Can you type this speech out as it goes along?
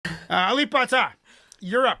ALIP,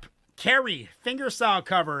 Europe, Carrie, fingerstyle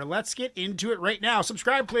cover. Let's get into it right now.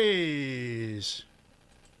 Subscribe, please.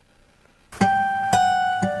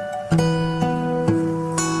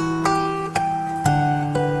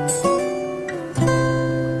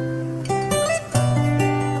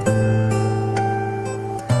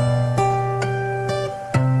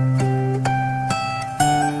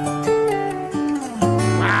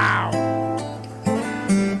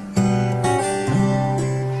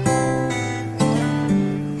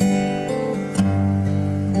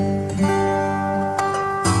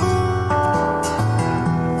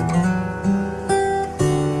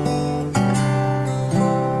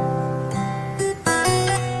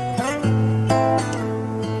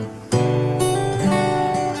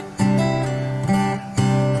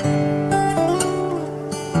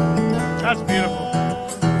 That's beautiful.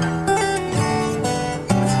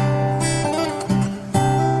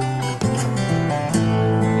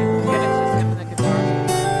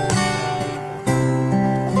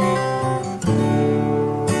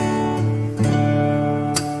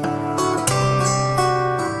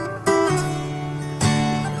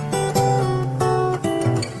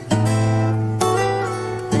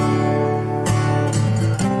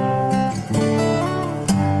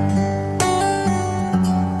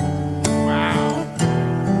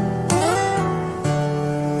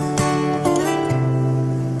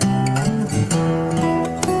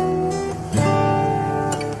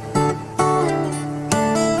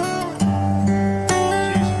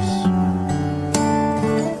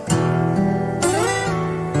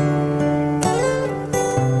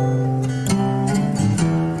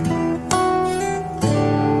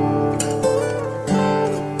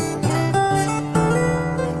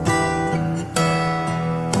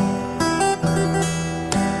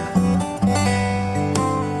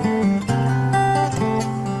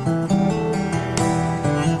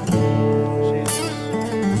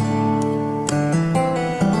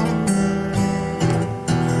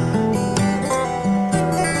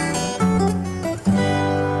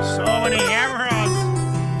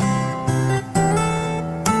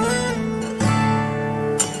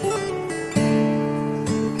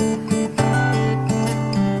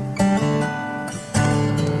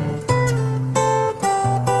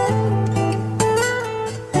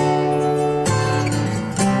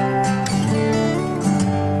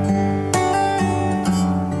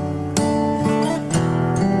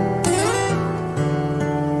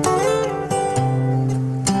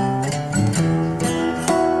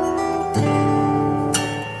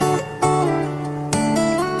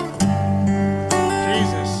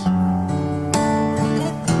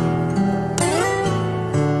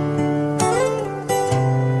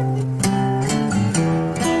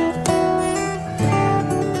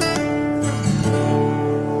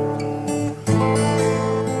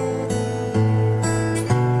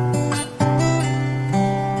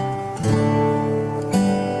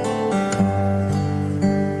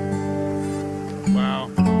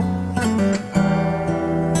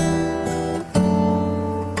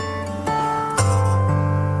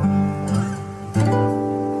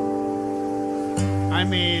 I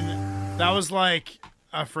mean, that was like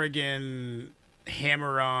a friggin'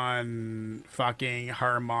 hammer-on fucking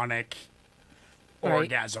harmonic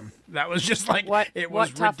orgasm. That was just like, it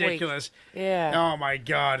was ridiculous. Yeah. Oh my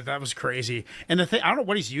God, that was crazy. And the thing, I don't know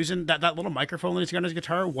what he's using, that little microphone that he's got on his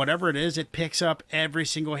guitar, whatever it is, it picks up every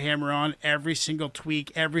single hammer-on, every single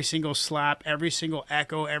tweak, every single slap, every single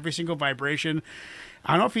echo, every single vibration.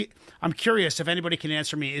 I don't know if he. I'm curious if anybody can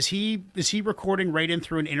answer me. Is he recording right in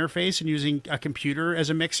through an interface and using a computer as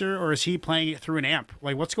a mixer, or is he playing it through an amp?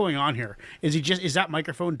 Like, what's going on here? Is that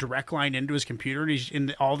microphone direct line into his computer,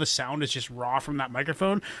 and all the sound is just raw from that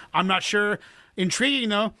microphone? I'm not sure. Intriguing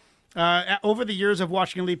though. Over the years of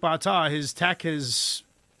watching ALIP, his tech has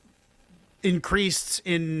increased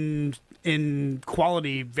in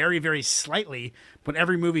quality very, very slightly, but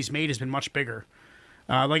every movie he's made has been much bigger.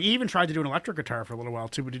 Like, he even tried to do an electric guitar for a little while,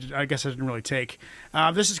 too, but I guess it didn't really take.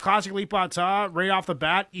 This is classic ALIP right off the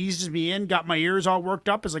bat. Eases me in, got my ears all worked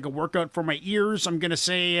up. It's like a workout for my ears. I'm going to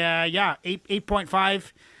say,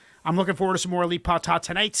 8.5. I'm looking forward to some more ALIP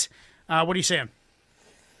tonight. What are you saying?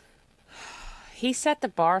 He set the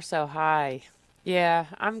bar so high. Yeah,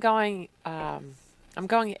 I'm going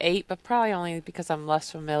 8, but probably only because I'm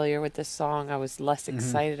less familiar with this song. I was less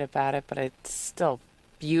excited about it, but it's still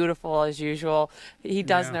beautiful as usual. He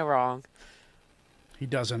does no wrong. He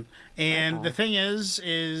doesn't. And the thing is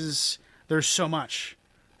there's so much.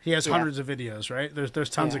 He has hundreds of videos, right?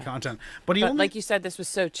 There's tons of content. But like you said, this was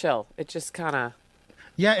so chill. It just kind of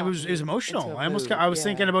it was emotional. I was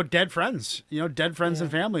thinking about dead friends. Dead friends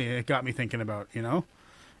and family. It got me thinking about,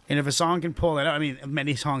 And if a song can pull that out, I mean,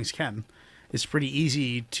 many songs can. It's pretty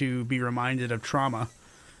easy to be reminded of trauma,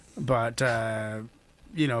 but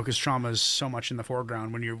you know, because trauma is so much in the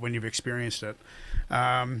foreground when you've experienced it.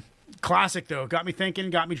 Classic though, got me thinking,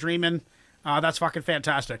 got me dreaming. That's fucking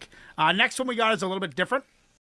fantastic. Next one we got is a little bit different.